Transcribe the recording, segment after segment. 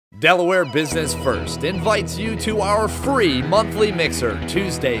Delaware Business First invites you to our free monthly mixer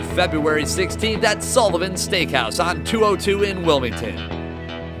Tuesday, February 16th at Sullivan Steakhouse on 202 in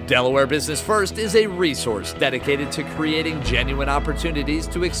Wilmington. Delaware Business First is a resource dedicated to creating genuine opportunities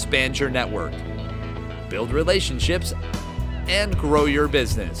to expand your network, build relationships, and grow your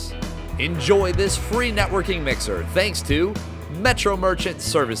business. Enjoy this free networking mixer thanks to Metro Merchant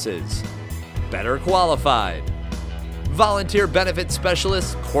Services, Better Qualified, Volunteer Benefit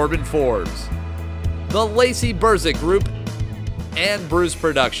Specialist Corbin Forbes, the Lacey Burzik Group, and Bruce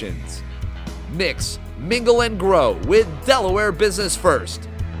Productions. Mix, mingle, and grow with Delaware Business First.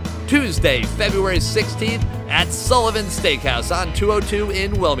 Tuesday, February 16th at Sullivan Steakhouse on 202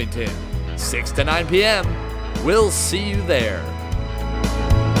 in Wilmington, 6 to 9 p.m. We'll see you there.